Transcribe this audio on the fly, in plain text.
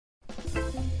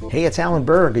Hey, it's Alan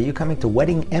Berg. Are you coming to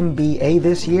Wedding MBA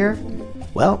this year?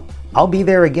 Well, I'll be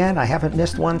there again. I haven't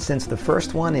missed one since the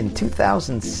first one in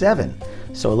 2007.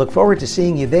 So I look forward to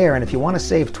seeing you there. And if you want to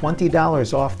save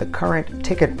 $20 off the current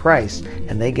ticket price,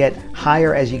 and they get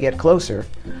higher as you get closer,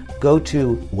 go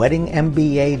to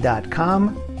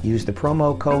weddingmba.com. Use the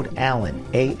promo code ALAN,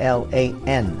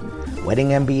 A-L-A-N.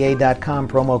 weddingmba.com,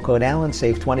 promo code ALAN,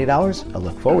 save $20. I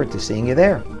look forward to seeing you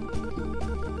there.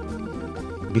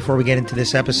 Before we get into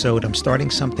this episode, I'm starting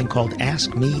something called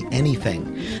Ask Me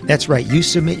Anything. That's right, you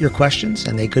submit your questions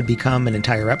and they could become an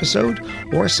entire episode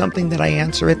or something that I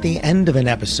answer at the end of an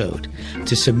episode.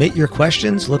 To submit your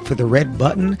questions, look for the red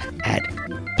button at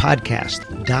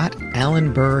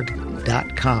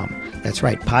podcast.alanberg.com. That's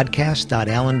right,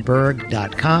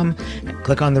 podcast.alanberg.com.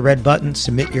 Click on the red button,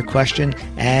 submit your question,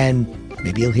 and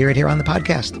maybe you'll hear it here on the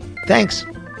podcast. Thanks.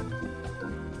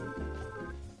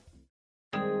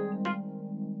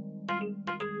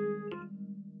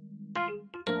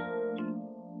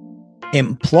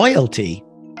 Employalty.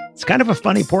 It's kind of a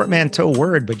funny portmanteau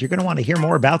word, but you're going to want to hear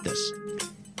more about this.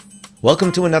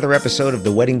 Welcome to another episode of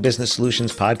the Wedding Business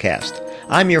Solutions Podcast.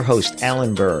 I'm your host,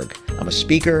 Alan Berg. I'm a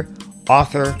speaker,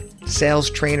 author, sales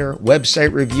trainer,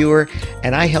 website reviewer,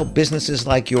 and I help businesses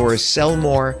like yours sell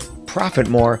more, profit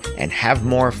more, and have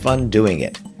more fun doing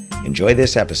it. Enjoy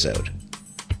this episode.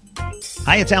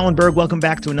 Hi, it's Alan Berg. Welcome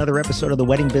back to another episode of the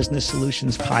Wedding Business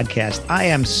Solutions Podcast. I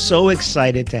am so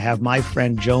excited to have my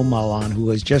friend Joe Mull on, who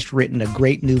has just written a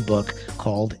great new book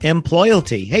called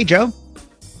Employalty. Hey, Joe.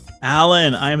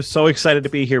 Alan, I am so excited to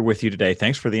be here with you today.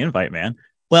 Thanks for the invite, man.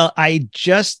 Well, I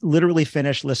just literally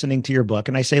finished listening to your book,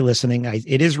 and I say listening,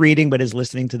 it is reading, but is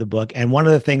listening to the book. And one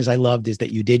of the things I loved is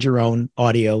that you did your own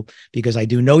audio, because I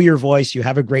do know your voice. You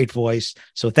have a great voice.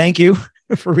 So thank you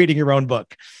for reading your own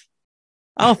book.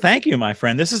 Oh, thank you, my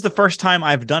friend. This is the first time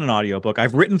I've done an audiobook.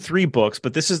 I've written 3 books,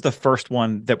 but this is the first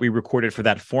one that we recorded for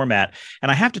that format. And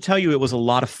I have to tell you, it was a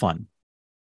lot of fun.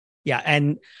 Yeah,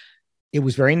 and it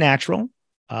was very natural.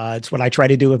 It's what I try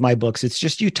to do with my books. It's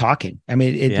just you talking. I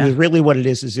mean, it was really what it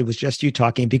is it was just you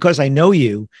talking. Because I know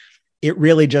you, it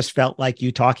really just felt like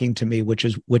you talking to me, which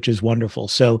is wonderful.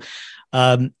 So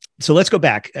let's go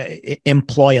back.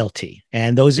 Employalty.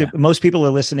 And most people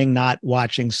are listening, not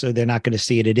watching, so they're not going to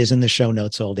see it. It is in the show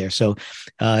notes all there. So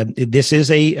this is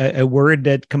a word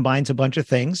that combines a bunch of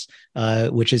things,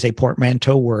 which is a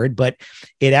portmanteau word, but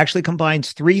it actually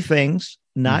combines 3 things.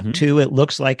 Not 2. It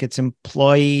looks like it's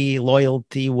employee,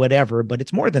 loyalty, whatever, but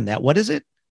it's more than that. What is it?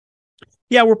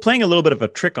 Yeah, we're playing a little bit of a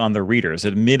trick on the readers,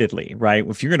 admittedly, right?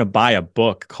 If you're going to buy a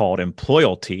book called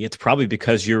Employalty, it's probably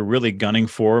because you're really gunning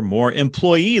for more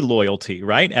employee loyalty,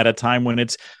 right? At a time when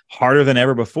it's harder than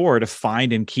ever before to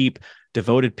find and keep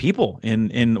devoted people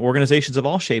in organizations of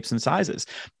all shapes and sizes.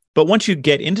 But once you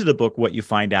get into the book, what you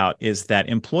find out is that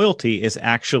employalty is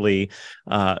actually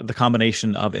the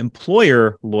combination of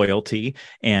employer loyalty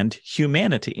and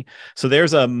humanity. So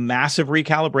there's a massive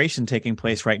recalibration taking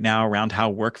place right now around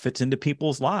how work fits into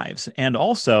people's lives. And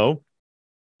also,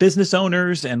 business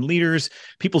owners and leaders,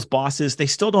 people's bosses, they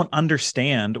still don't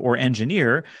understand or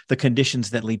engineer the conditions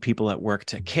that lead people at work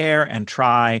to care and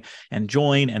try and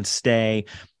join and stay.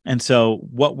 And so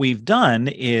what we've done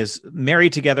is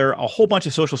married together a whole bunch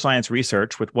of social science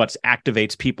research with what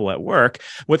activates people at work,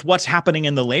 with what's happening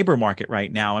in the labor market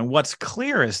right now. And what's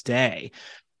clear as day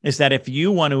is that if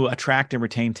you want to attract and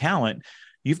retain talent,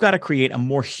 you've got to create a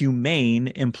more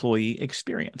humane employee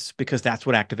experience, because that's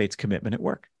what activates commitment at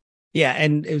work. Yeah,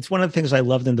 and it's one of the things I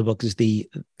loved in the book is the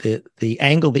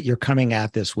angle that you're coming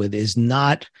at this with is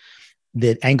not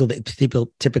the angle that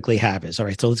people typically have is, all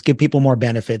right, so let's give people more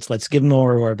benefits. Let's give them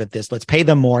more of this. Let's pay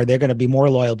them more. They're going to be more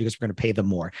loyal because we're going to pay them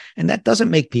more. And that doesn't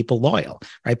make people loyal,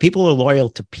 right? People are loyal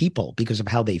to people because of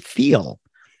how they feel.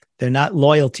 They're not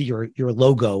loyal to your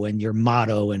logo and your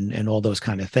motto and all those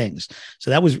kind of things.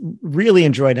 So that was really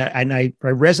enjoyed. And I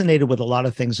resonated with a lot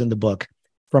of things in the book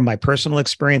from my personal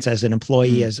experience as an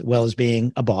employee, as well as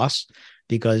being a boss,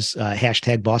 because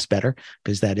hashtag boss better,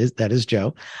 because that is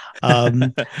Joe.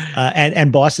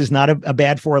 And boss is not a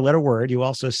bad 4-letter word. You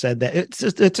also said that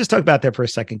let's just talk about that for a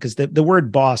second, because the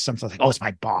word boss, sometimes like, oh, it's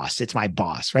my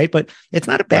boss, right? But it's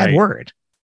not a bad word.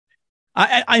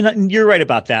 You're right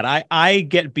about that. I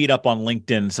get beat up on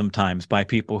LinkedIn sometimes by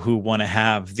people who want to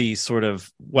have these sort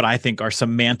of what I think are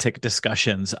semantic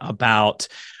discussions about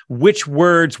which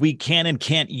words we can and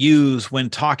can't use when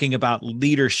talking about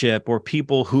leadership or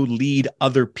people who lead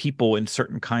other people in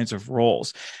certain kinds of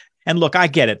roles. And look, I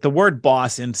get it. The word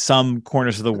boss in some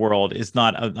corners of the world is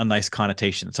not a nice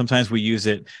connotation. Sometimes we use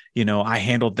it, I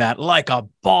handled that like a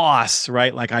boss,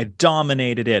 right? Like I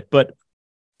dominated it. But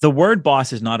The word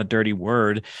boss is not a dirty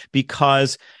word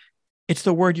because it's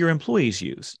the word your employees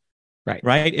use.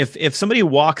 Right. If somebody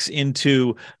walks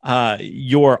into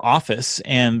your office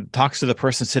and talks to the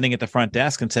person sitting at the front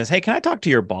desk and says, "Hey, can I talk to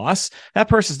your boss?" That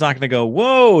person's not going to go,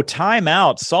 "Whoa, time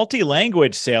out, salty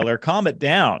language, sailor, calm it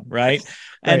down." Right.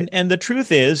 And the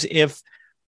truth is, if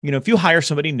you hire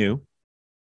somebody new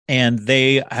and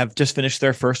they have just finished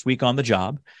their first week on the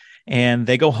job, and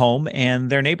they go home and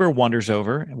their neighbor wanders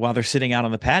over while they're sitting out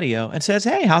on the patio and says,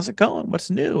 "Hey, how's it going?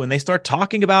 What's new?" And they start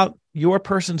talking about your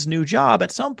person's new job.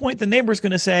 At some point, the neighbor's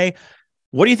going to say,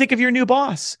 "What do you think of your new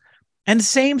boss?" And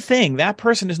same thing, that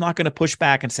person is not going to push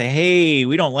back and say, "Hey,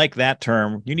 we don't like that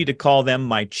term. You need to call them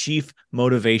my chief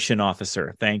motivation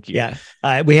officer. Thank you."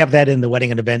 Yeah. We have that in the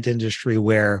wedding and event industry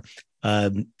where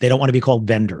they don't want to be called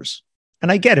vendors.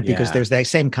 And I get it because there's that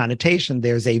same connotation.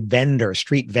 There's a vendor,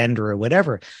 street vendor or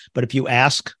whatever. But if you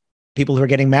ask people who are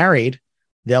getting married,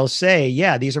 they'll say,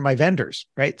 "Yeah, these are my vendors,"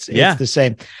 right? It's the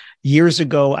same. Years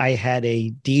ago, I had a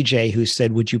DJ who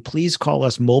said, "Would you please call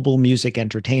us mobile music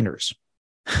entertainers?"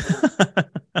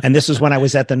 And this is when I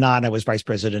was at the Knot. I was vice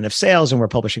president of sales and we're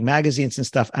publishing magazines and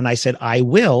stuff. And I said, "I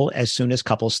will as soon as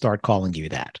couples start calling you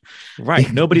that."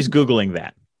 Right. Nobody's Googling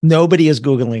that. Nobody is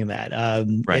Googling that.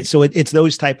 Right. So it's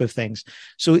those type of things.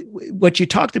 So what you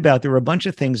talked about, there were a bunch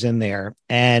of things in there,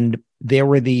 and there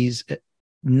were these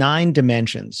 9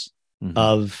 dimensions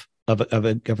of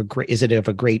a great, is it of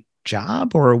a great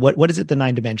job, or what is it, the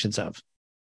 9 dimensions of?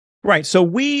 Right. So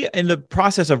we, in the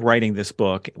process of writing this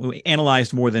book, we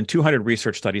analyzed more than 200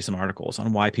 research studies and articles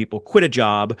on why people quit a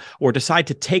job or decide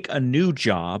to take a new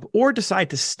job or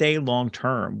decide to stay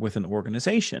long-term with an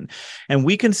organization. And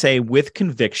we can say with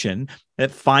conviction that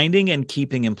finding and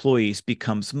keeping employees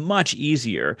becomes much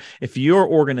easier if your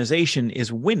organization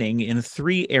is winning in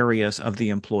 3 areas of the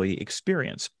employee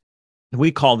experience.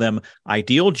 We call them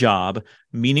ideal job,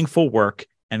 meaningful work,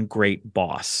 and great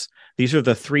boss. These are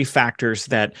the 3 factors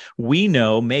that we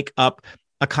know make up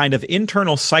a kind of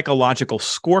internal psychological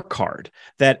scorecard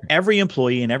that every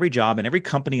employee in every job and every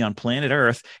company on planet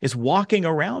Earth is walking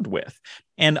around with.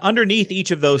 And underneath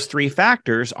each of those 3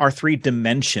 factors are 3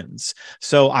 dimensions.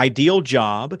 So ideal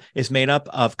job is made up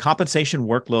of compensation,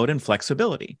 workload, and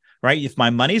flexibility, right? If my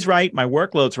money's right, my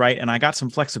workload's right, and I got some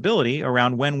flexibility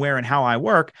around when, where, and how I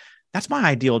work, that's my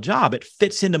ideal job. It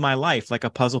fits into my life like a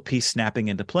puzzle piece snapping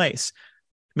into place.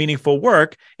 Meaningful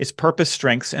work is purpose,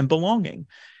 strengths, and belonging.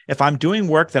 If I'm doing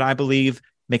work that I believe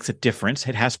makes a difference,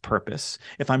 it has purpose.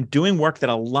 If I'm doing work that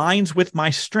aligns with my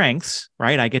strengths,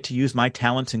 right, I get to use my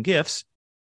talents and gifts.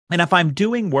 And if I'm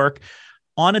doing work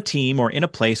on a team or in a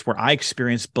place where I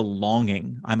experience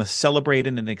belonging, I'm a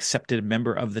celebrated and accepted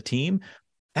member of the team,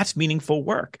 that's meaningful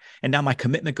work. And now my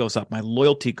commitment goes up, my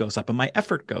loyalty goes up, and my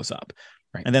effort goes up.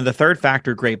 Right. And then the third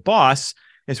factor, great boss,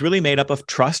 is really made up of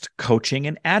trust, coaching,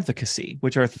 and advocacy,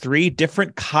 which are 3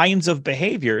 different kinds of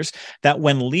behaviors that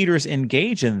when leaders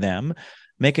engage in them,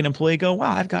 make an employee go,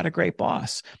 "Wow, I've got a great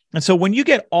boss." And so when you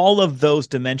get all of those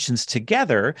dimensions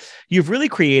together, you've really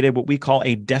created what we call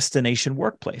a destination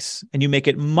workplace. And you make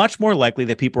it much more likely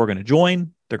that people are going to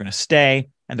join, they're going to stay,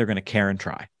 and they're going to care and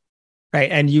try.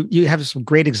 Right. And you have some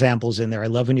great examples in there. I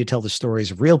love when you tell the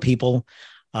stories of real people.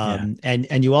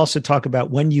 And you also talk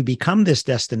about when you become this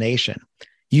destination,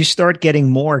 you start getting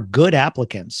more good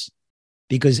applicants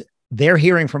because they're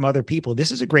hearing from other people,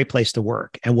 this is a great place to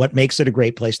work. And what makes it a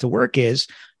great place to work is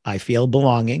I feel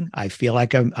belonging. I feel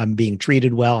like I'm being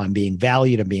treated well. I'm being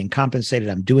valued. I'm being compensated.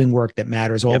 I'm doing work that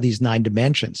matters, all these 9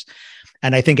 dimensions.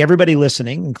 And I think everybody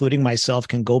listening, including myself,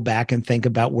 can go back and think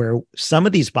about where some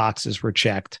of these boxes were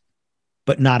checked,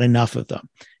 but not enough of them.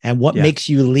 And what makes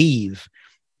you leave.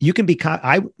 You can be,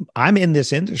 I'm in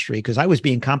this industry because I was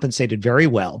being compensated very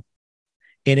well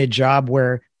in a job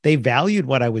where they valued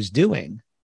what I was doing,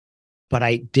 but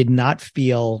I did not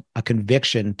feel a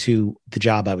conviction to the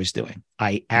job I was doing.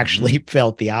 I actually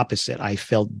felt the opposite. I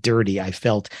felt dirty. I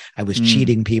felt I was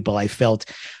cheating people. I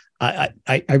felt I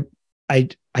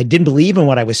didn't believe in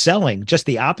what I was selling. Just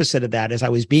the opposite of that is I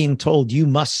was being told you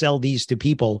must sell these to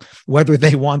people whether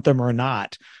they want them or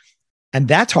not. And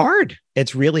that's hard.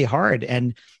 It's really hard.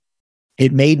 And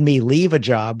it made me leave a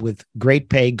job with great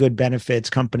pay, good benefits,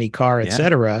 company car, et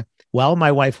cetera, while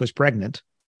my wife was pregnant,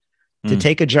 to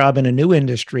take a job in a new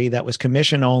industry that was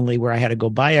commission only, where I had to go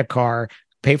buy a car,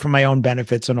 pay for my own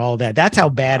benefits and all that. That's how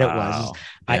bad it was.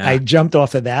 I jumped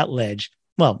off of that ledge.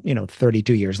 Well,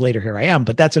 32 years later, here I am,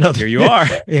 but that's another. Here you are.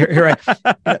 Here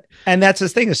and that's the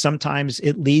thing, is sometimes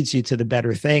it leads you to the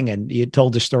better thing. And you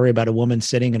told a story about a woman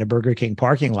sitting in a Burger King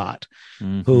parking lot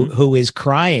who is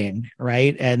crying,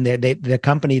 right? And the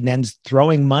company then's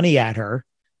throwing money at her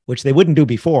which they wouldn't do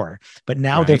before. But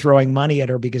now they're Right. throwing money at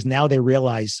her because now they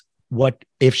realize, what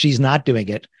if she's not doing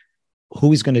it?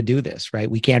 Who's going to do this,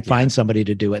 right? We can't Yeah. find somebody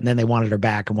to do it. And then they wanted her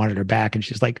back and wanted her back. And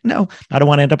she's like, no, I don't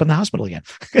want to end up in the hospital again.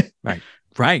 Right.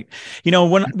 Right.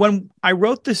 When I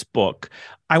wrote this book,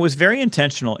 I was very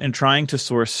intentional in trying to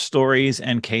source stories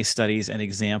and case studies and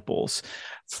examples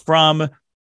from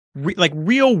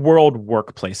real world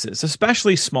workplaces,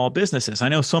 especially small businesses. I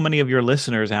know so many of your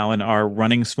listeners, Alan, are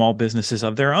running small businesses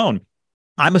of their own.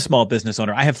 I'm a small business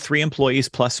owner. I have 3 employees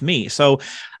plus me. So,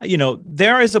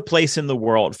 there is a place in the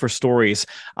world for stories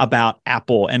about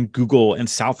Apple and Google and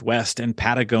Southwest and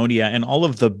Patagonia and all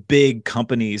of the big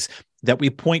companies that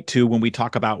we point to when we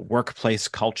talk about workplace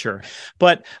culture.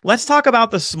 But let's talk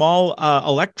about the small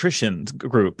electricians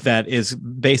group that is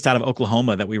based out of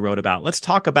Oklahoma that we wrote about. Let's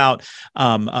talk about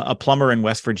a plumber in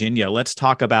West Virginia. Let's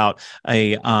talk about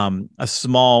a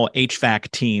small HVAC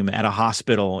team at a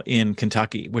hospital in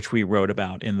Kentucky, which we wrote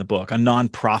about in the book, a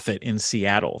nonprofit in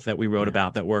Seattle that we wrote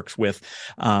about that works with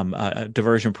a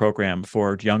diversion program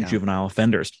for young juvenile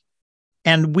offenders.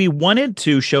 And we wanted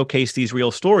to showcase these real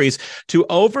stories to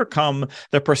overcome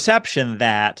the perception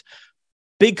that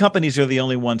big companies are the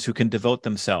only ones who can devote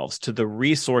themselves to the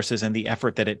resources and the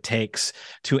effort that it takes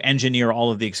to engineer all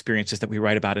of the experiences that we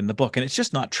write about in the book. And it's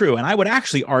just not true. And I would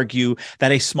actually argue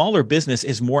that a smaller business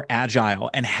is more agile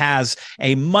and has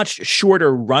a much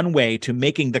shorter runway to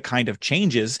making the kind of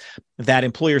changes that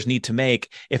employers need to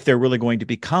make if they're really going to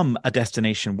become a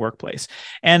destination workplace.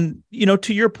 And,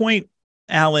 to your point,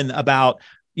 Alan, about,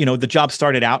 the job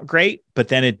started out great, but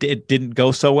then it didn't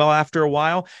go so well after a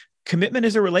while. Commitment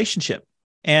is a relationship.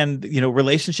 And,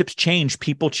 relationships change,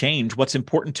 people change. What's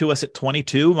important to us at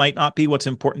 22 might not be what's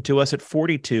important to us at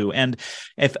 42. And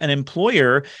if an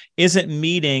employer isn't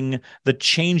meeting the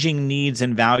changing needs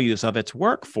and values of its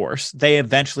workforce, they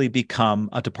eventually become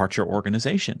a departure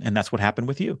organization. And that's what happened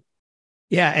with you.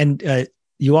 Yeah. And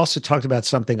you also talked about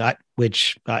something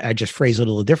which I just phrase it a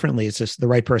little differently. It's just the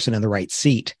right person in the right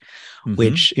seat,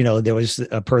 which, there was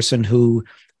a person who,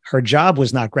 her job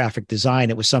was not graphic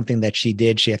design. It was something that she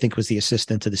did. She, I think, was the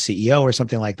assistant to the CEO or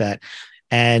something like that.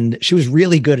 And she was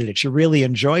really good at it. She really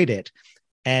enjoyed it.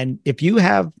 And if you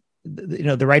have,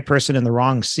 the right person in the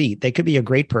wrong seat, they could be a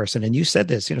great person. And you said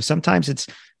this, sometimes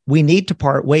we need to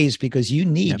part ways because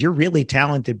you're really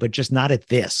talented, but just not at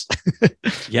this.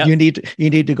 You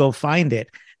need to go find it.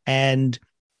 And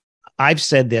I've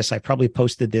said this, I probably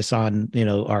posted this on,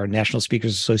 our National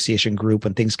Speakers Association group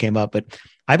when things came up, but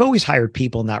I've always hired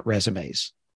people, not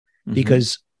resumes,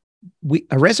 because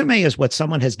a resume is what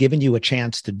someone has given you a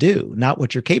chance to do, not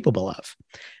what you're capable of.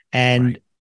 And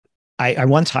I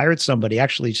once hired somebody,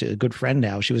 actually, she's a good friend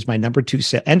now. She was my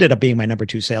ended up being my number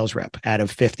 2 sales rep out of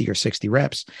 50 or 60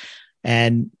 reps.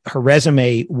 And her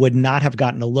resume would not have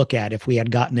gotten a look at if we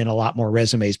had gotten in a lot more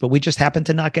resumes, but we just happened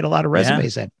to not get a lot of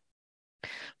resumes in.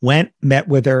 Went, met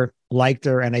with her, liked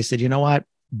her. And I said, you know what?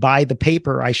 By the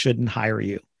paper, I shouldn't hire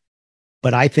you,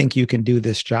 but I think you can do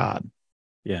this job.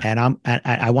 Yeah. And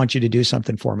I want you to do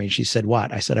something for me. And she said,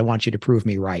 what? I said, I want you to prove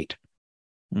me right.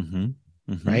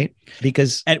 Right.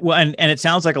 Because, and it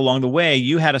sounds like along the way,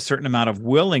 you had a certain amount of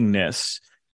willingness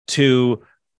to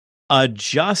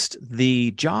adjust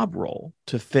the job role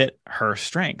to fit her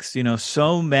strengths.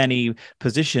 So many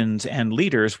positions and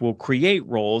leaders will create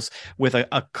roles with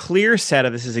a clear set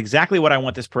of, this is exactly what I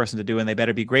want this person to do, and they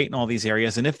better be great in all these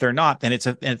areas. And if they're not, then it's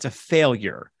a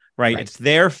failure, right? It's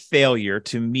their failure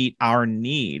to meet our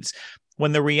needs.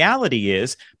 When the reality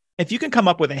is, if you can come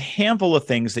up with a handful of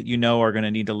things that are going to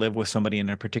need to live with somebody in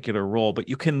a particular role, but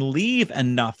you can leave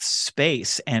enough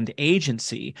space and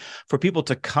agency for people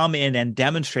to come in and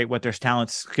demonstrate what their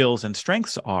talents, skills, and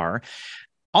strengths are,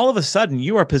 all of a sudden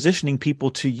you are positioning people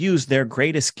to use their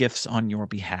greatest gifts on your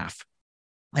behalf.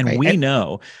 And we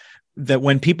know that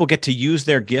when people get to use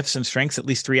their gifts and strengths at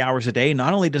least 3 hours a day,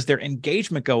 not only does their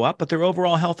engagement go up, but their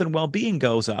overall health and well-being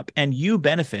goes up, and you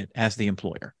benefit as the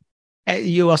employer.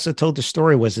 You also told the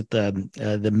story, was it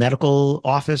the medical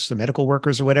office, the medical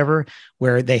workers or whatever,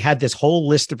 where they had this whole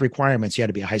list of requirements. You had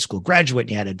to be a high school graduate,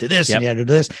 and you had to do this, and you had to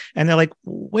do this. And they're like,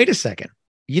 wait a second,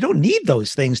 you don't need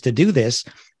those things to do this.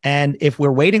 And if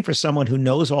we're waiting for someone who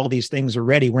knows all these things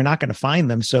already, we're not going to find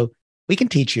them. So we can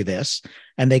teach you this.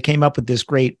 And they came up with this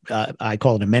great, I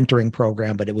call it a mentoring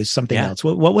program, but it was something else.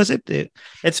 What was it?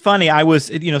 It's funny. I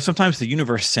was, sometimes the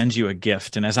universe sends you a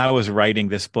gift. And as I was writing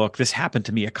this book, this happened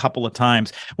to me a couple of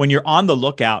times. When you're on the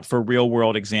lookout for real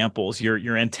world examples,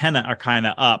 your antenna are kind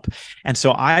of up. And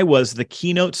so I was the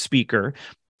keynote speaker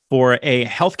for a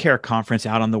healthcare conference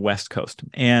out on the West Coast.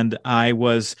 And I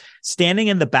was standing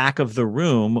in the back of the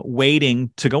room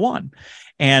waiting to go on.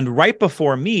 And right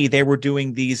before me, they were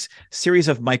doing these series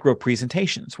of micro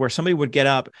presentations where somebody would get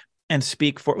up and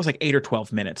speak for, it was like 8 or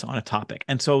 12 minutes on a topic.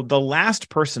 And so the last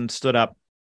person stood up,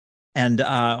 and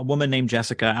a woman named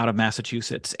Jessica out of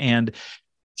Massachusetts. And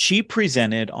she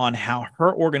presented on how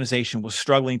her organization was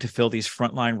struggling to fill these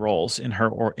frontline roles in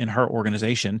her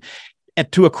organization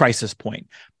to a crisis point.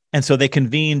 And so they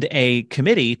convened a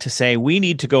committee to say, we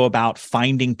need to go about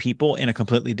finding people in a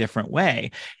completely different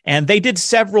way. And they did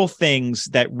several things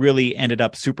that really ended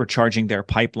up supercharging their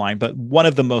pipeline. But one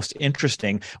of the most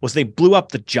interesting was they blew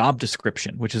up the job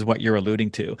description, which is what you're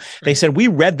alluding to. Right. They said, we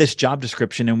read this job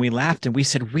description and we laughed and we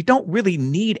said, we don't really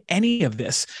need any of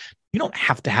this. You don't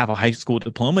have to have a high school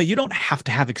diploma. You don't have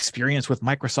to have experience with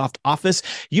Microsoft Office.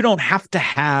 You don't have to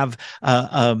have,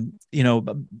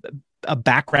 a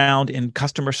background in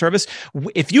customer service.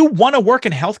 If you want to work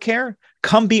in healthcare,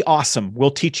 come be awesome. We'll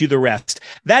teach you the rest.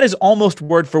 That is almost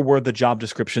word for word the job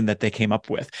description that they came up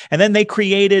with. And then they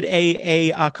created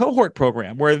a cohort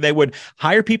program where they would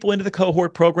hire people into the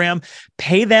cohort program,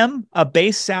 pay them a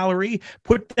base salary,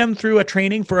 put them through a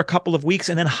training for a couple of weeks,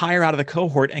 and then hire out of the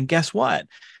cohort. And guess what?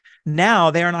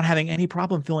 Now they are not having any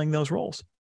problem filling those roles.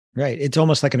 Right. It's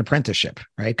almost like an apprenticeship,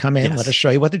 right? Come in, let us show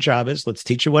you what the job is. Let's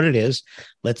teach you what it is.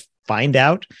 Let's find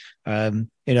out. I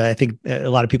think a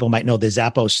lot of people might know the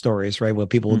Zappos stories, right? Where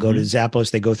people will go to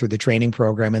Zappos, they go through the training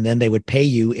program, and then they would pay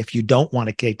you if you don't want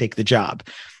to take the job.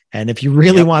 And if you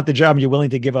really want the job, you're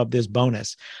willing to give up this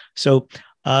bonus. So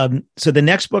the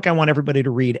next book I want everybody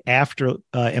to read after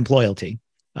Employalty,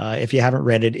 if you haven't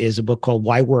read it, is a book called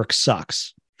Why Work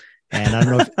Sucks. And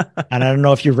I don't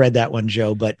know if you've read that one,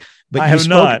 Joe, but I have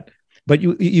not. But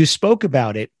you spoke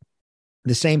about it,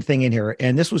 the same thing in here.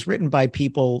 And this was written by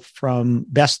people from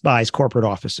Best Buy's corporate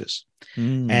offices.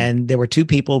 And there were two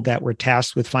people that were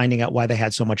tasked with finding out why they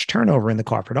had so much turnover in the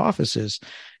corporate offices.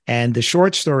 And the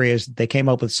short story is they came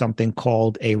up with something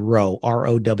called a ROWE,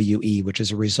 ROWE, which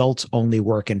is a results only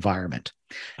work environment.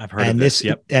 I've heard of this.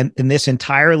 Yep. And this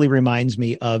entirely reminds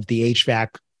me of the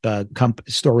HVAC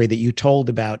story that you told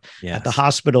about at the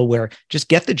hospital, where just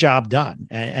get the job done.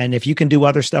 And if you can do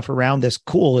other stuff around this,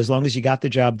 cool. As long as you got the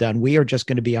job done, we are just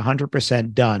going to be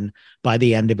 100% done by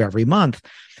the end of every month.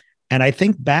 And I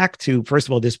think back to, first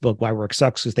of all, this book, Why Work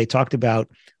Sucks, is they talked about,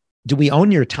 do we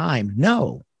own your time?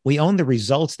 No, we own the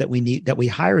results that we need, that we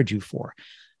hired you for.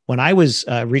 When I was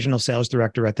regional sales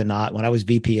director at the Knot, when I was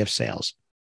VP of sales,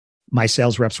 my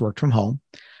sales reps worked from home.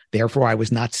 Therefore, I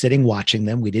was not sitting watching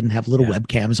them. We didn't have little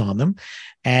webcams on them.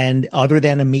 And other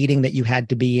than a meeting that you had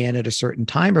to be in at a certain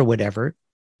time or whatever,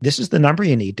 this is the number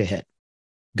you need to hit.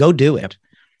 Go do it.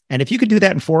 And if you could do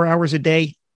that in 4 hours a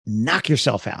day, knock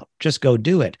yourself out. Just go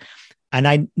do it.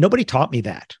 And nobody taught me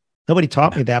that. Nobody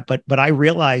taught me that. But I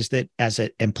realized that as an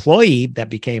employee that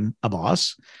became a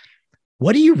boss,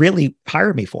 what do you really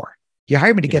hire me for? You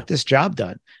hired me to get this job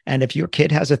done. And if your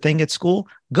kid has a thing at school,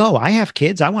 go. I have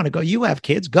kids. I want to go. You have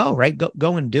kids. Go, right?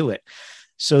 Go and do it.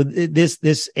 So this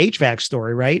HVAC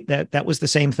story, right? That was the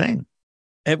same thing.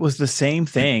 It was the same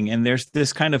thing. And there's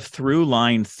this kind of through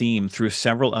line theme through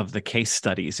several of the case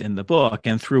studies in the book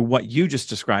and through what you just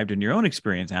described in your own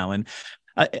experience, Alan,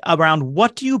 around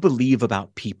what do you believe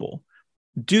about people?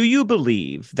 Do you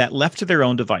believe that left to their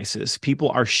own devices, people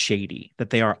are shady, that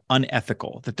they are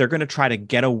unethical, that they're going to try to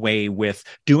get away with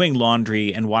doing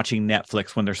laundry and watching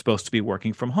Netflix when they're supposed to be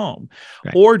working from home?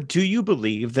 Right. Or do you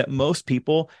believe that most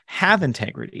people have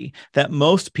integrity, that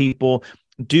most people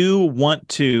do want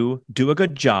to do a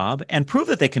good job and prove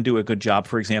that they can do a good job,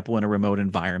 for example, in a remote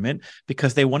environment,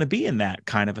 because they want to be in that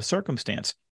kind of a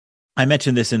circumstance? I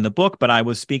mentioned this in the book, but I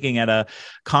was speaking at a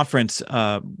conference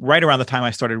right around the time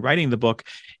I started writing the book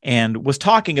and was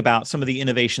talking about some of the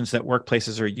innovations that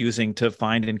workplaces are using to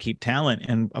find and keep talent.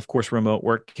 And of course, remote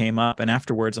work came up. And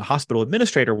afterwards, a hospital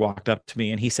administrator walked up to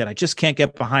me and he said, I just can't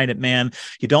get behind it, man.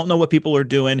 You don't know what people are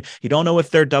doing. You don't know if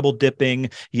they're double dipping.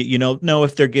 You don't know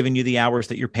if they're giving you the hours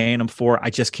that you're paying them for. I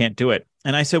just can't do it.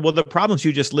 And I said, well, the problems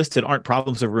you just listed aren't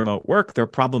problems of remote work. They're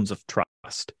problems of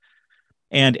trust.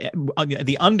 And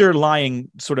the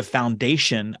underlying sort of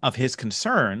foundation of his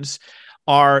concerns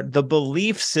are the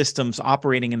belief systems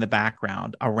operating in the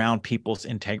background around people's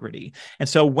integrity. And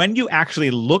so when you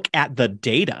actually look at the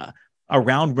data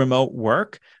around remote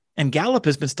work, and Gallup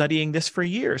has been studying this for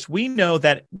years, we know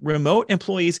that remote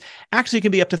employees actually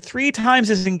can be up to 3 times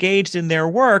as engaged in their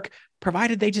work,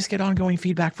 provided they just get ongoing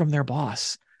feedback from their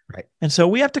boss. Right. And so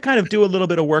we have to kind of do a little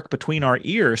bit of work between our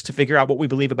ears to figure out what we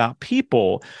believe about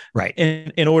people, right,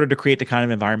 in order to create the kind of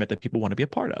environment that people want to be a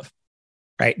part of.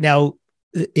 Right. Now,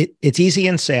 it's easy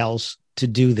in sales to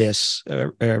do this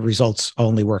results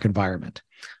only work environment.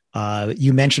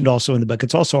 You mentioned also in the book,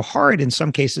 it's also hard in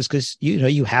some cases because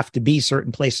you have to be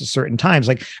certain places, certain times.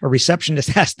 Like a receptionist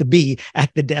has to be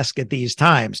at the desk at these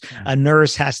times. Yeah. A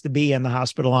nurse has to be in the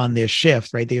hospital on this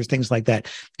shift, right? There's things like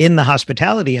that. In the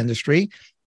hospitality industry,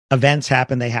 events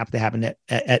happen, they have to happen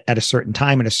at a certain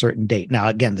time and a certain date. Now,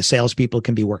 again, the salespeople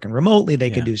can be working remotely, they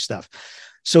can do stuff.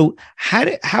 So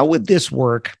how would this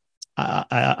work?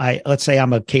 Let's say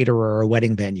I'm a caterer or a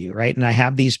wedding venue, right? And I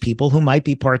have these people who might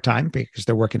be part-time because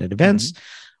they're working at events.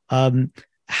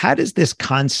 How does this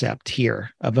concept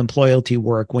here of Employalty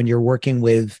work when you're working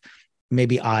with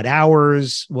maybe odd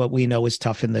hours? What we know is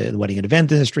tough in the wedding and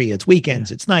event industry. It's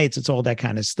weekends, it's nights, it's all that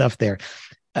kind of stuff there.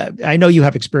 I know you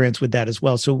have experience with that as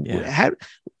well. So how,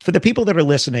 for the people that are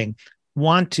listening,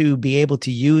 want to be able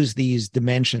to use these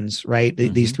dimensions, right?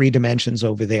 These 3 dimensions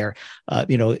over there,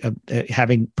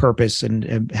 having purpose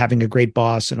and having a great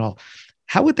boss and all.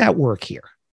 How would that work here?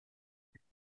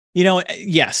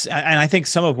 Yes. And I think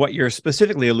some of what you're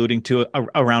specifically alluding to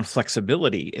around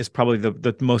flexibility is probably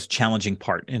the most challenging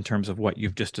part in terms of what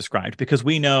you've just described, because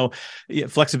we know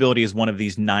flexibility is one of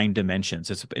these 9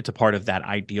 dimensions. It's a part of that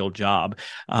ideal job.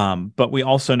 But we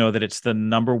also know that it's the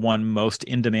number one most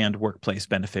in-demand workplace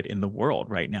benefit in the world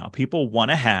right now. People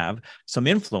want to have some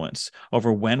influence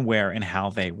over when, where, and how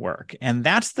they work. And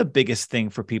that's the biggest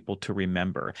thing for people to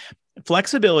remember.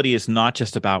 Flexibility is not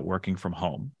just about working from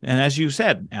home. And as you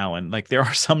said, Alan, like there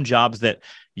are some jobs that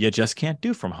you just can't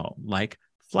do from home, like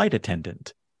flight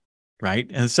attendant, right?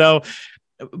 And so,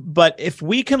 but if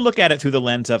we can look at it through the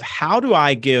lens of how do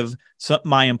I give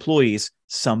my employees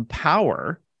some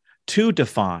power to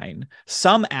define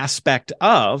some aspect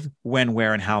of when,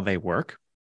 where, and how they work,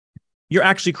 you're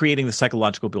actually creating the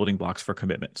psychological building blocks for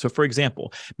commitment. So for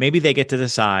example, maybe they get to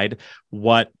decide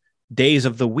what days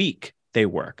of the week they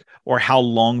work, or how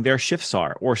long their shifts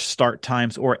are, or start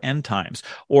times or end times,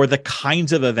 or the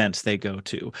kinds of events they go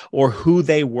to, or who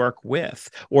they work with,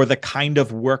 or the kind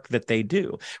of work that they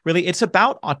do. Really, it's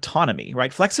about autonomy,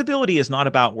 right? Flexibility is not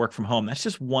about work from home. That's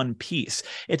just one piece.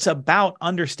 It's about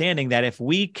understanding that if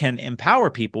we can empower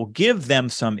people, give them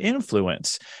some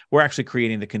influence, we're actually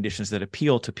creating the conditions that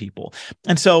appeal to people.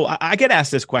 And so I get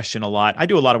asked this question a lot. I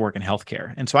do a lot of work in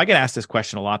healthcare. And so I get asked this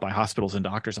question a lot by hospitals and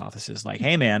doctors' offices, like,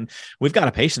 hey, man, we've got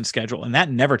a patient schedule and that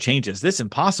never changes. This is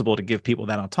impossible to give people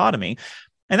that autonomy.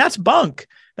 And that's bunk.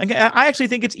 I actually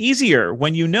think it's easier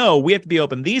when we have to be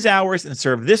open these hours and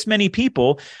serve this many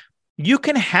people. You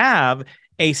can have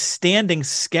a standing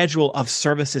schedule of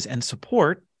services and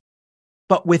support,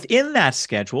 but within that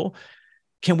schedule,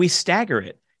 can we stagger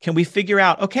it? Can we figure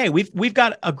out, okay, we've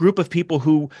got a group of people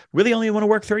who really only want to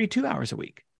work 32 hours a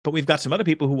week, but we've got some other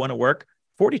people who want to work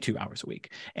 42 hours a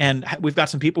week. And we've got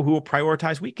some people who will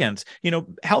prioritize weekends.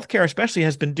 Healthcare especially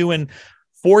has been doing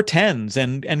 410s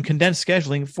and condensed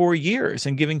scheduling for years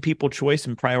and giving people choice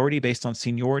and priority based on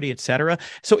seniority, et cetera.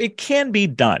 So it can be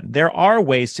done. There are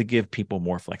ways to give people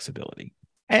more flexibility.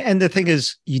 And the thing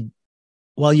is,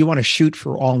 while you want to shoot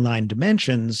for all 9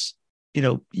 dimensions,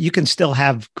 you can still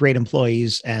have great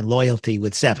employees and loyalty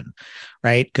with 7,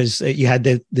 right? Because you had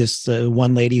this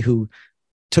one lady who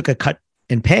took a cut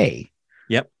in pay.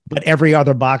 Yep. But every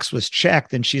other box was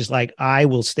checked. And she's like, I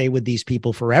will stay with these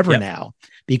people forever now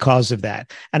because of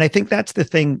that. And I think that's the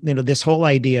thing, this whole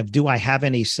idea of, do I have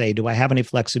any say? Do I have any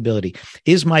flexibility?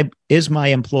 Is my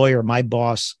employer, my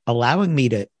boss allowing me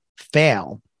to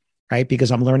fail, right?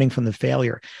 Because I'm learning from the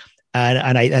failure.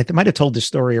 And I might have told this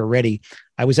story already.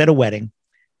 I was at a wedding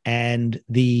and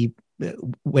the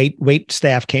wait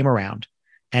staff came around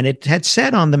and it had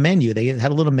said on the menu, they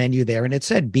had a little menu there and it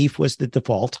said beef was the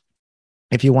default.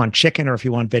 If you want chicken or if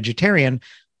you want vegetarian,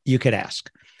 you could ask.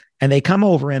 And they come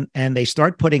over and they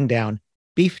start putting down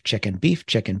beef, chicken, beef,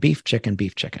 chicken, beef, chicken,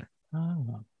 beef, chicken.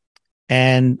 Oh.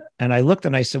 And I looked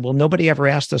and I said, well, nobody ever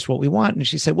asked us what we want. And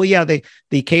she said, well, yeah,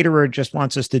 the caterer just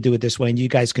wants us to do it this way and you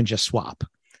guys can just swap.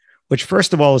 Which,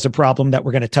 first of all, is a problem that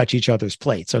we're going to touch each other's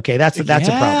plates. Okay, that's a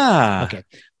problem. Okay,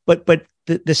 but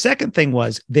the second thing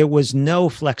was there was no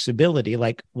flexibility.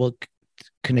 Like, well,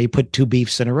 can they put 2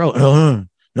 beefs in a row?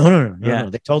 No.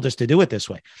 They told us to do it this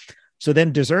way. So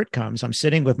then dessert comes. I'm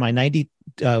sitting with my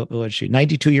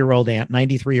 92-year-old aunt,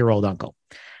 93-year-old uncle,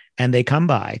 and they come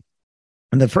by.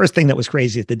 And the first thing that was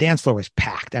crazy is the dance floor was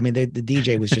packed. I mean, the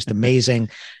DJ was just amazing,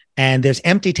 and there's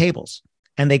empty tables.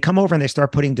 And they come over and they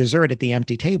start putting dessert at the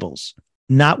empty tables,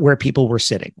 not where people were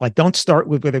sitting. Like, don't start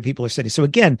with where the people are sitting. So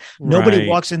again, nobody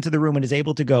walks into the room and is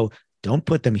able to go, don't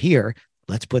put them here.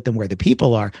 Let's put them where the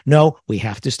people are. No, we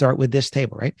have to start with this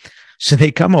table, right? So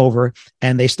they come over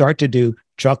and they start to do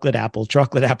chocolate apple,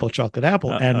 chocolate apple, chocolate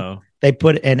apple. Uh-oh. They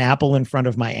put an apple in front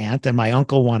of my aunt, and my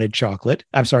uncle wanted chocolate.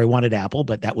 I'm sorry, wanted apple,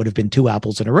 but that would have been 2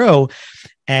 apples in a row.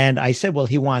 And I said, well,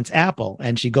 he wants apple.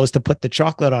 And she goes to put the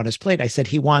chocolate on his plate. I said,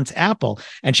 he wants apple.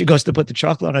 And she goes to put the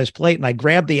chocolate on his plate. And I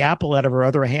grabbed the apple out of her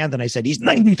other hand. And I said, he's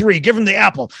 93. Give him the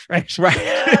apple. Right.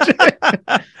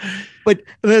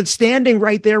 But standing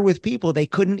right there with people, they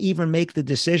couldn't even make the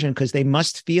decision because they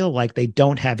must feel like they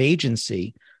don't have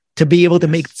agency to be able to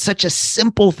make such a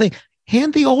simple thing.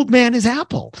 Hand the old man his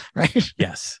apple, right?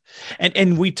 Yes.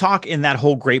 And we talk in that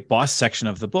whole Great Boss section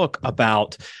of the book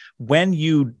about when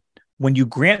you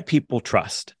grant people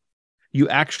trust, you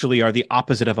actually are the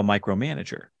opposite of a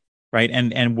micromanager, right?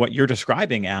 And what you're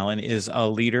describing, Alan, is a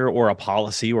leader or a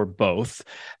policy or both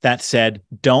that said,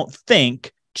 don't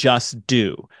think, just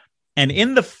do. And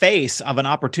in the face of an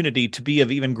opportunity to be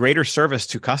of even greater service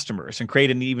to customers and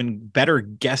create an even better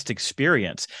guest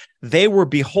experience, they were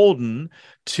beholden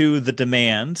to the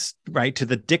demands, right, to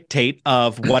the dictate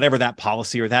of whatever that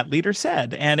policy or that leader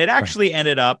said. And it actually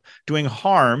ended up doing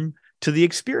harm to the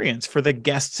experience for the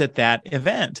guests at that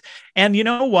event. And you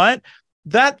know what?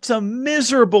 That's a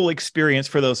miserable experience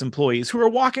for those employees who are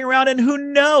walking around and who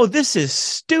know this is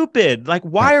stupid. Like,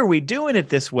 why are we doing it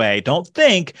this way? Don't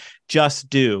think,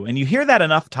 just do. And you hear that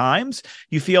enough times,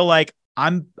 you feel like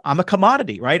I'm a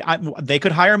commodity, right? They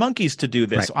could hire monkeys to do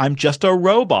this. Right. I'm just a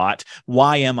robot.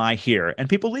 Why am I here? And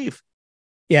people leave.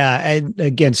 Yeah. And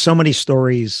again, so many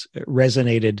stories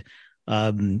resonated.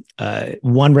 One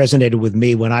resonated with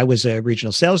me when I was a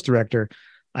regional sales director.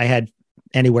 I had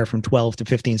anywhere from 12 to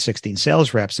 15, 16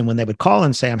 sales reps. And when they would call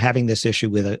and say, I'm having this issue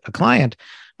with a client,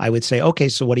 I would say, okay,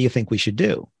 so what do you think we should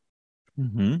do?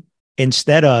 Mm-hmm.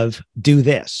 Instead of do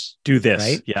this.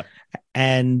 Right? Yep.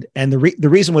 And the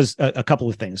reason was a couple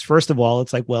of things. First of all,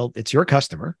 it's like, well, it's your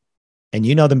customer and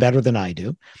you know them better than I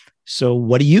do. So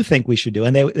what do you think we should do?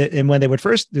 And when they would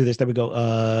first do this, they would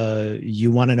go,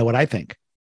 you want to know what I think?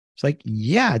 It's like,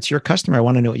 yeah, it's your customer. I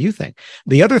want to know what you think.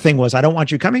 The other thing was, I don't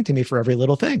want you coming to me for every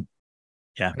little thing.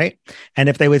 Yeah. Right. And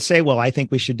if they would say, well, I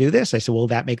think we should do this, I said, well,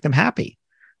 that make them happy.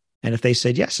 And if they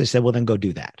said yes, I said, well, then go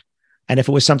do that. And if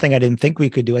it was something I didn't think we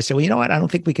could do, I said, well, you know what? I don't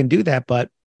think we can do that,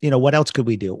 but what else could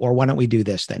we do? Or why don't we do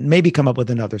this then? Maybe come up with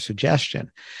another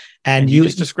suggestion. And you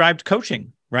just described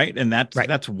coaching, right? And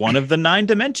that's one of the 9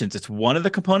 dimensions. It's one of the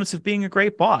components of being a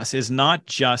great boss, is not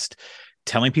just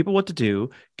telling people what to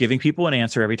do, giving people an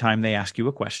answer every time they ask you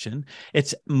a question.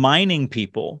 It's mining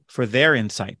people for their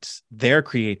insights, their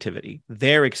creativity,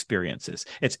 their experiences.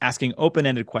 It's asking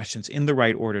open-ended questions in the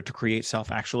right order to create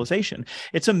self-actualization.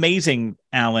 It's amazing,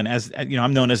 Alan, as you know,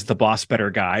 I'm known as the Boss Better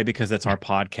Guy because that's our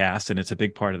podcast and it's a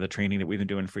big part of the training that we've been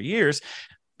doing for years.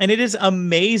 And it is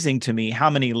amazing to me how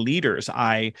many leaders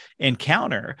I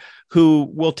encounter who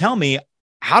will tell me,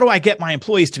 how do I get my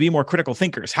employees to be more critical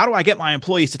thinkers? How do I get my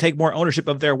employees to take more ownership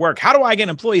of their work? How do I get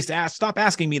employees to stop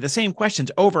asking me the same questions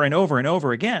over and over and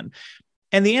over again?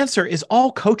 And the answer is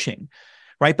all coaching,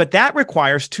 right? But that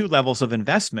requires 2 levels of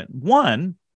investment.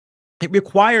 One, it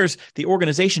requires the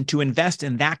organization to invest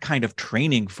in that kind of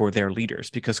training for their leaders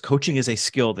because coaching is a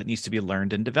skill that needs to be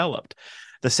learned and developed.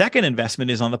 The second investment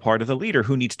is on the part of the leader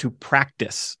who needs to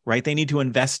practice, right? They need to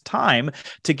invest time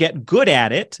to get good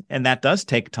at it, and that does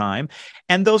take time.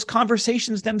 And those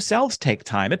conversations themselves take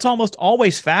time. It's almost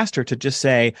always faster to just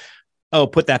say, oh,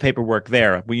 put that paperwork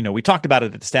there. We talked about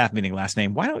it at the staff meeting last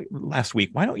week.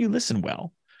 Why don't you listen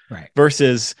well? Right.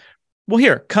 Versus, well,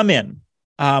 here, come in.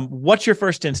 What's your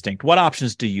first instinct? What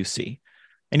options do you see?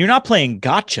 And you're not playing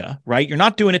gotcha, right? You're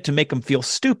not doing it to make them feel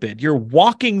stupid. You're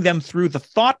walking them through the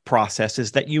thought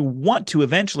processes that you want to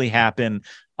eventually happen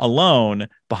alone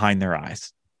behind their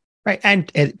eyes. Right.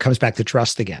 And it comes back to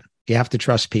trust again. You have to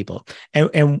trust people.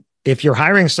 And if you're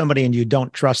hiring somebody and you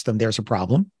don't trust them, there's a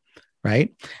problem,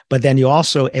 right? But then you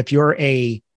also, if you're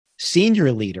a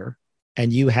senior leader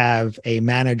and you have a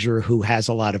manager who has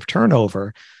a lot of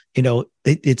turnover,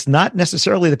 it's not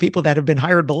necessarily the people that have been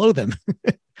hired below them.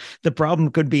 The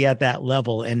problem could be at that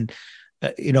level. And,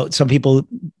 some people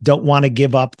don't want to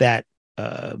give up that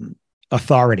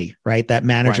authority, right? That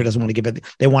manager doesn't want to give it.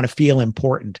 They want to feel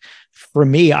important. For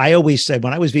me, I always said,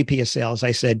 when I was VP of sales,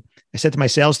 I said to my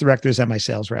sales directors and my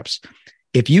sales reps,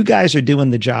 if you guys are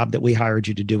doing the job that we hired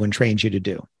you to do and trained you to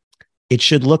do, it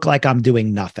should look like I'm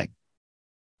doing nothing.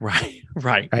 Right.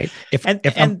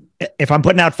 If I'm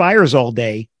putting out fires all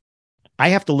day, I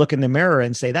have to look in the mirror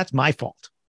and say, that's my fault.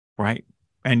 Right.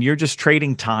 And you're just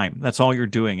trading time. That's all you're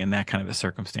doing in that kind of a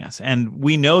circumstance. And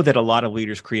we know that a lot of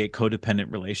leaders create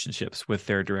codependent relationships with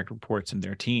their direct reports and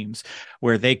their teams,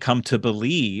 where they come to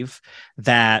believe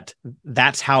that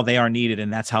that's how they are needed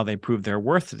and that's how they prove their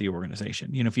worth to the organization.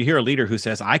 If you hear a leader who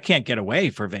says, I can't get away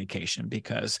for vacation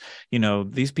because,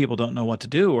 these people don't know what to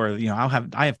do, or,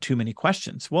 I have too many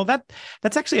questions. Well,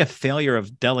 that's actually a failure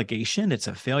of delegation. It's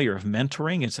a failure of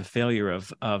mentoring. It's a failure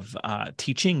of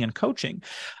teaching and coaching.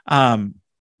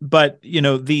 But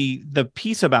the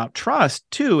piece about trust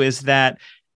too is that,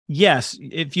 yes,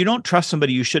 if you don't trust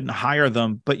somebody, you shouldn't hire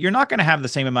them, but you're not going to have the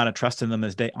same amount of trust in them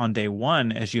on day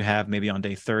one as you have maybe on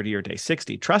day 30 or day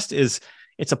 60. Trust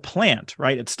it's a plant,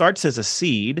 right? It starts as a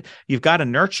seed. You've got to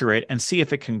nurture it and see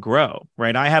if it can grow,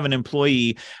 right? I have an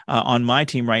employee on my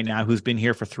team right now who's been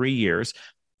here for 3 years.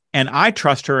 And I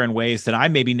trust her in ways that I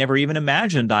maybe never even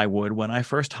imagined I would when I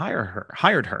first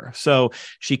hired her. So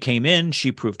she came in,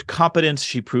 she proved competence,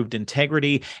 she proved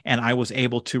integrity, and I was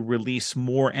able to release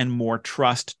more and more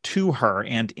trust to her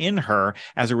and in her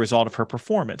as a result of her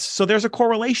performance. So there's a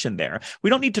correlation there. We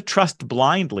don't need to trust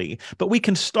blindly, but we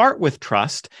can start with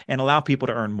trust and allow people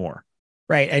to earn more.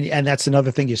 Right. And that's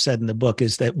another thing you said in the book,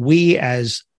 is that we,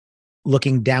 as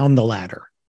looking down the ladder,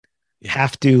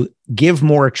 have to give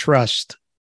more trust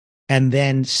and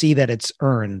then see that it's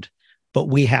earned, but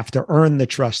we have to earn the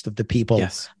trust of the people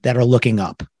that are looking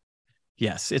up.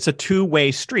 Yes, it's a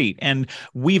two-way street. And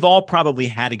we've all probably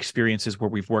had experiences where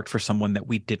we've worked for someone that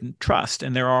we didn't trust.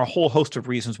 And there are a whole host of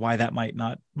reasons why that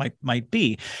might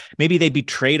be. Maybe they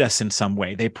betrayed us in some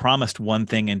way. They promised one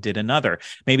thing and did another.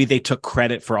 Maybe they took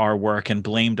credit for our work and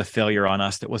blamed a failure on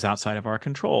us that was outside of our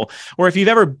control. Or if you've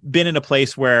ever been in a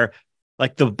place where,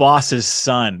 like, the boss's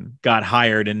son got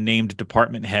hired and named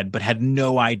department head, but had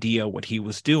no idea what he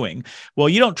was doing. Well,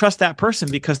 you don't trust that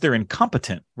person because they're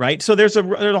incompetent, right? So there's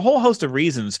a whole host of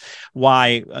reasons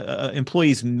why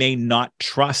employees may not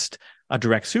trust a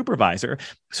direct supervisor.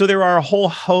 So there are a whole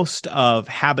host of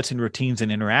habits and routines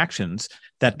and interactions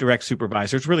that direct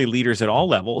supervisors, really leaders at all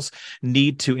levels,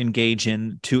 need to engage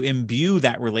in to imbue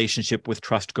that relationship with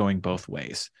trust going both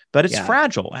ways. But it's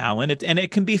fragile, Alan, and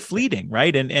it can be fleeting,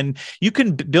 right? And you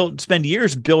can spend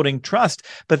years building trust,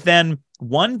 but then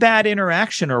one bad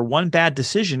interaction or one bad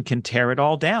decision can tear it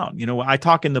all down. I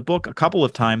talk in the book a couple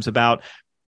of times about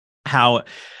how,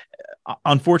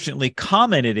 unfortunately,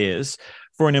 common it is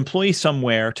for an employee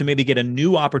somewhere to maybe get a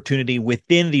new opportunity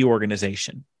within the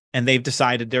organization, and they've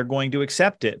decided they're going to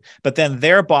accept it. But then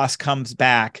their boss comes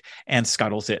back and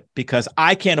scuttles it because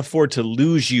I can't afford to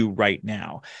lose you right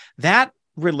now. That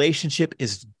relationship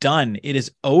is done. It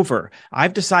is over.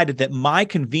 I've decided that my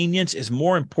convenience is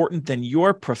more important than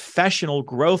your professional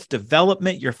growth,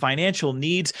 development, your financial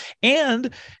needs,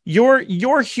 and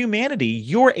your humanity,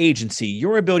 your agency,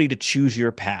 your ability to choose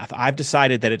your path. I've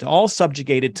decided that it's all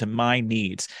subjugated to my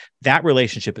needs. That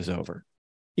relationship is over.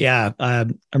 Yeah. I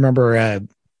remember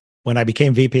when I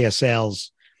became VP of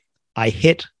sales, I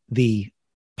hit the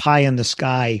pie in the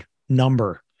sky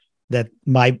number that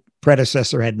my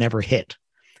predecessor had never hit.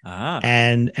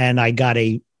 And I got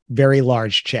a very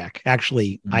large check.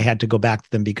 Actually, I had to go back to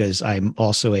them because I'm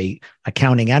also a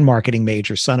accounting and marketing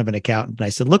major, son of an accountant. And I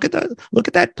said, look at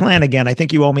that plan again. I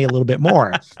think you owe me a little bit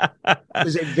more. It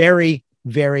was a very,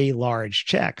 very large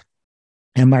check.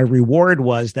 And my reward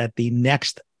was that the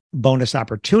next bonus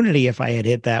opportunity, if I had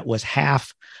hit that, was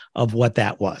half of what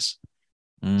that was.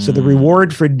 So the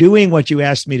reward for doing what you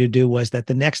asked me to do was that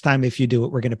the next time, if you do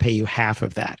it, we're going to pay you half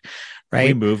of that. Right.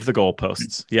 We moved the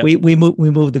goalposts. Yeah. We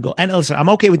moved the goal. And listen, I'm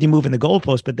okay with you moving the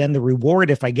goalpost, but then the reward,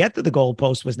 if I get to the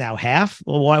goalpost, was now half.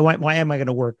 Well, why am I going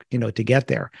to work, to get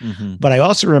there? Mm-hmm. But I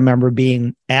also remember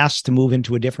being asked to move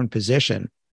into a different position.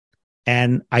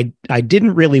 And I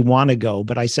didn't really want to go,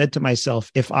 but I said to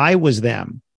myself, if I was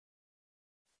them,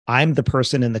 I'm the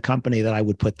person in the company that I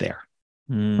would put there.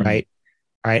 Right.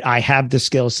 All right. I have the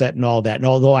skill set and all that. And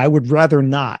although I would rather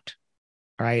not,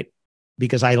 right,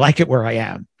 because I like it where I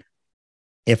am.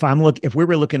 If we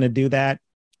were looking to do that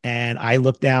and I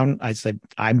looked down, I said,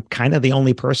 I'm kind of the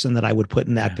only person that I would put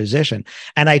in that position.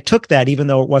 And I took that, even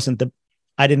though it wasn't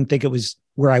I didn't think it was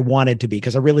where I wanted to be,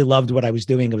 because I really loved what I was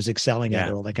doing. I was excelling at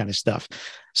it, all that kind of stuff.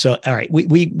 So, all right,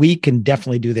 we can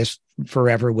definitely do this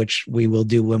forever, which we will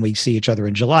do when we see each other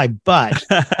in July. But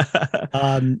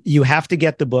you have to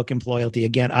get the book Employalty.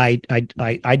 Again, I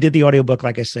did the audiobook.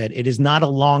 Like I said, it is not a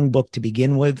long book to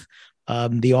begin with.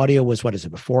 The audio was, what is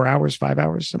it, 4 hours, 5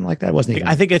 hours, something like that? It wasn't even.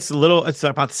 I think it's about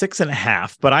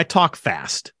 6.5, but I talk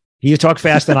fast. You talk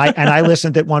fast, and I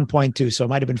listened at one point too, so it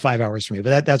might have been 5 hours for me,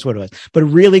 but that's what it was. But it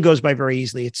really goes by very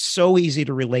easily. It's so easy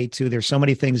to relate to. There's so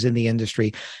many things in the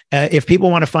industry. If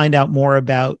people want to find out more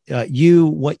about you,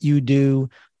 what you do,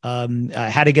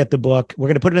 how to get the book, we're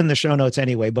going to put it in the show notes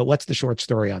anyway. But what's the short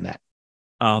story on that?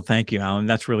 Oh, thank you, Alan.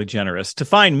 That's really generous. To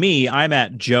find me, I'm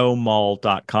at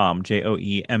joemull.com,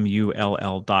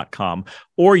 JOEMULL.com,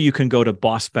 or you can go to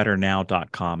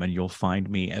bossbetternow.com and you'll find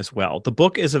me as well. The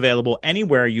book is available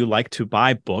anywhere you like to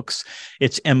buy books.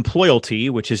 It's Employalty,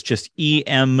 which is just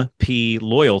EMP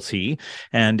loyalty,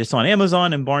 and it's on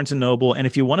Amazon and Barnes & Noble. And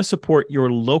if you want to support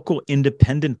your local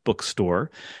independent bookstore,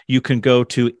 you can go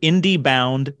to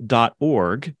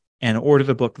indiebound.org and order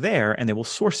the book there, and they will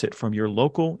source it from your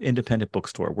local independent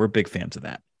bookstore. We're big fans of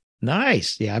that.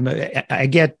 Nice. Yeah, I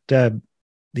get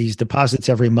these deposits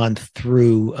every month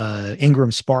through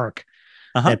Ingram Spark.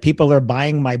 That people are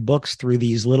buying my books through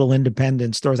these little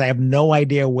independent stores. I have no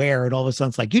idea where, and all of a sudden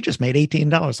it's like, you just made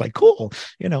 $18. Like, cool.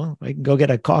 I can go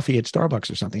get a coffee at Starbucks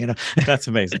or something. That's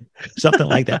amazing. Something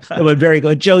like that. But very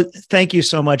good. Joe, thank you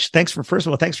so much. First of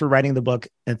all, thanks for writing the book,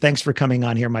 and thanks for coming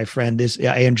on here, my friend.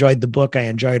 I enjoyed the book. I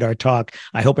enjoyed our talk.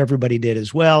 I hope everybody did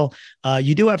as well.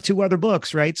 You do have 2 other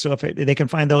books, right? So if they can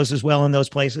find those as well in those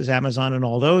places, Amazon and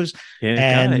all those.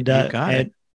 Yeah, you got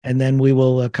it. And then we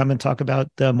will come and talk about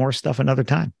more stuff another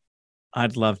time.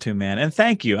 I'd love to, man. And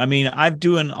thank you. I mean, I'm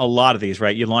doing a lot of these,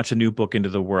 right? You launch a new book into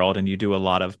the world and you do a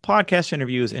lot of podcast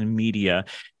interviews and media.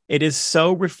 It is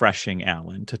so refreshing,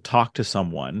 Alan, to talk to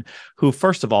someone who,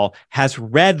 first of all, has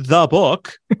read the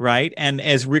book, right? And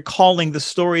is recalling the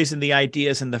stories and the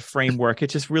ideas and the framework.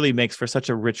 It just really makes for such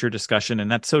a richer discussion.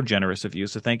 And that's so generous of you.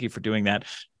 So thank you for doing that.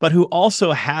 But who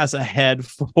also has a head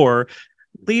for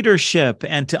leadership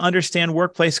and to understand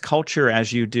workplace culture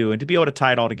as you do, and to be able to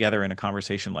tie it all together in a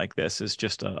conversation like this is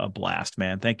just a blast,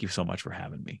 man. Thank you so much for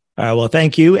having me. Well,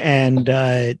 thank you. And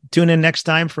tune in next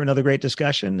time for another great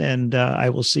discussion. And I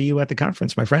will see you at the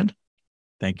conference, my friend.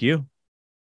 Thank you.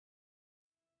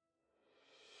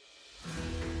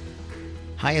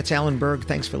 Hi, it's Alan Berg.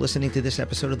 Thanks for listening to this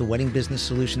episode of the Wedding Business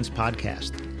Solutions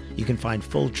Podcast. You can find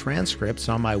full transcripts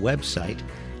on my website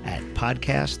at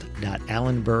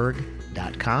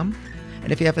podcast.alanberg.com.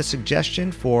 And if you have a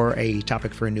suggestion for a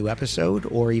topic for a new episode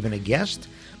or even a guest,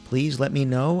 please let me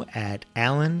know at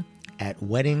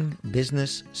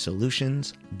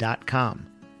alan@weddingbusinesssolutions.com.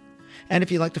 And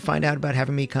if you'd like to find out about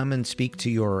having me come and speak to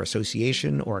your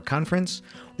association or conference,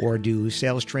 or do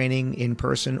sales training in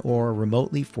person or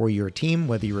remotely for your team,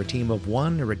 whether you're a team of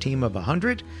 1 or a team of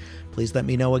 100, please let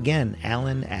me know again,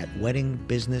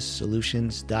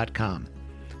 alan@weddingbusinesssolutions.com.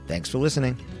 Thanks for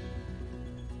listening.